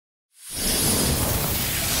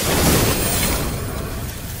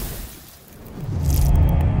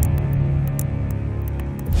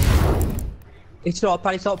It's not,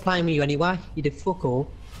 Paddy, stop playing with you anyway. You did fuck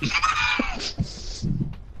all.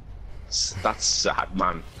 That's sad,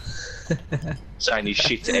 man. Saying he's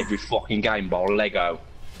shit at every fucking game by Lego.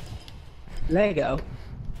 Lego?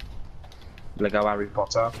 Lego Harry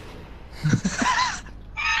Potter.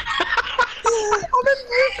 I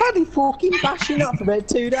remember Paddy fucking bashing that for about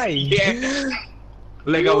 2 days. Yeah.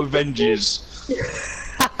 Lego Avengers.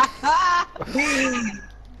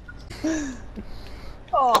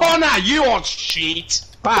 Oh, Connor, you are shit.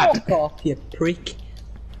 Bad. fuck off, you prick.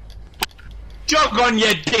 Jog on, you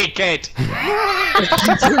dickhead. Do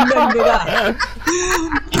you remember that?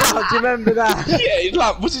 Oh, do you remember that?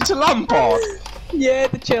 Yeah, was it to Lampard? Yeah,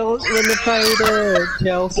 the Chelsea when they played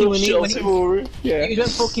Chelsea when he was when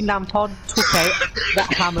fucking Lampard took out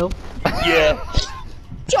that Hamill. Yeah.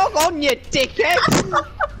 Jog on, you dickhead!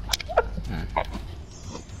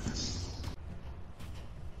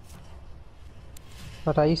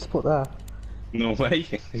 What I used to put there. No way.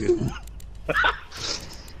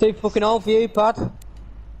 Too fucking old for you, bud.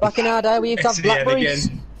 Back in our day, we used to have Blackberries.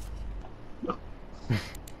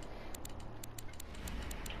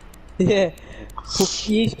 Yeah.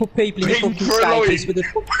 You used to put people in the fucking status with a...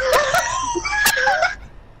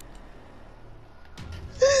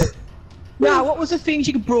 Nah, what was the things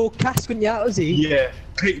you could broadcast, couldn't you? That was it. Yeah.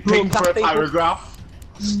 Ping for a paragraph.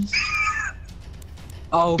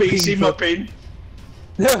 Oh, Beat him up in.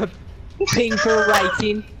 Ping for a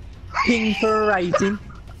rating. Ping for a rating.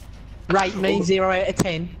 Rate me 0 out of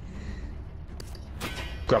 10.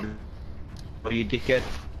 Grab him. What are you, dickhead?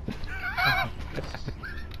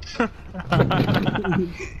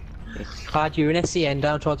 Glad you're an SEN,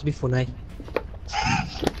 don't try to be funny.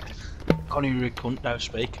 Can't even read cunt now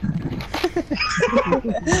speak.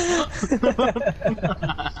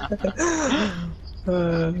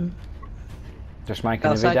 Just making a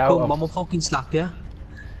Outside, video. come, Mum will fucking slap you.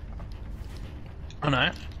 I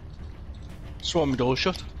know. Just want my door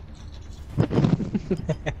shut.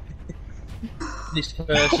 This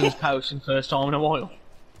person's posting first time in a while.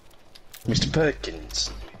 Mr.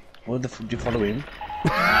 Perkins. What the fuck do you follow him?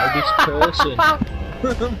 No, this person.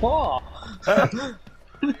 What?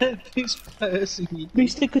 This person.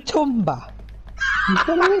 Mr. Katumba.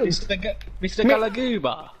 Mr.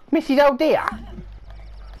 Galaguba. Mrs. O'Dear.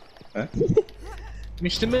 Huh?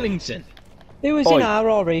 Mr. Millington. Who was Oi. in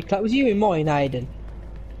our RE class? Was you in mine, Aiden?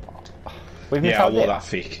 With Yeah, I Miss wore O'Dear. that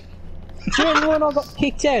thick. Do you remember when I got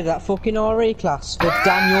kicked out of that fucking RE class for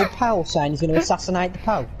Daniel Powell saying he's going to assassinate the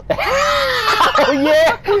Pope? Oh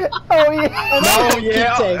yeah! Oh yeah! Oh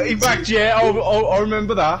yeah, in fact, yeah, I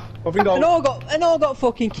remember that. I think And I got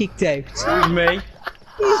fucking kicked out. it was me.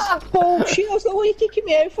 It's bullshit. I was like, what are you kicking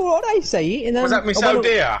me out for? I say it. And then Was that Miss I went up-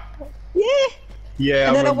 O'Dear? Yeah. Yeah,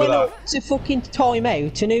 And I then I remember went that. up to fucking time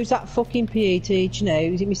out, and who's that fucking PE teacher now?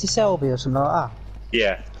 Is it Mr. Selby or something like that?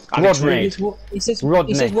 Yeah. Alex Rodney. Reed. He says,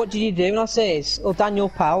 Rodney. he says, what did you do? And I says, oh, Daniel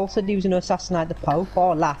Powell said he was going to assassinate the Pope.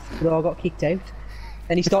 I laughed, but I got kicked out.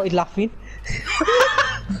 And he started laughing.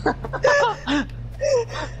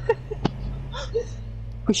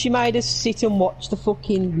 Because she made us sit and watch the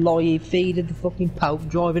fucking live feed of the fucking Pope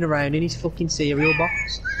driving around in his fucking cereal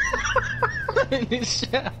box.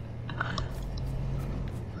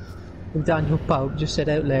 And Daniel Pope just said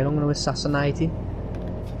out loud, I'm going to assassinate him.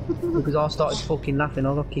 Because I started fucking laughing,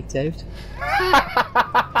 I got kicked out.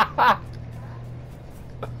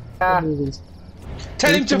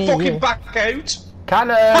 Tell him to Can you fucking hear? back out.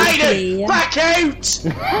 Cannon! Hayden, Yeah. back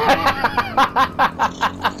out!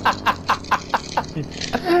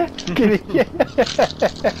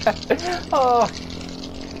 Oh,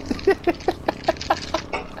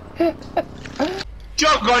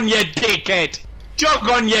 Jog on, you dickhead! Jog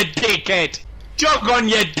on, you dickhead! Jog on,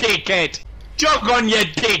 you dickhead! Jog on, you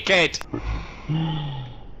dickhead!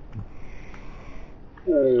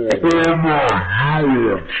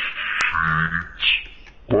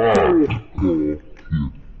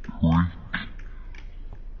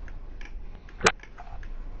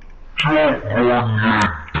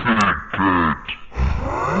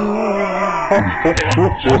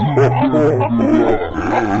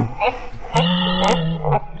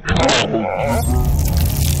 Oh,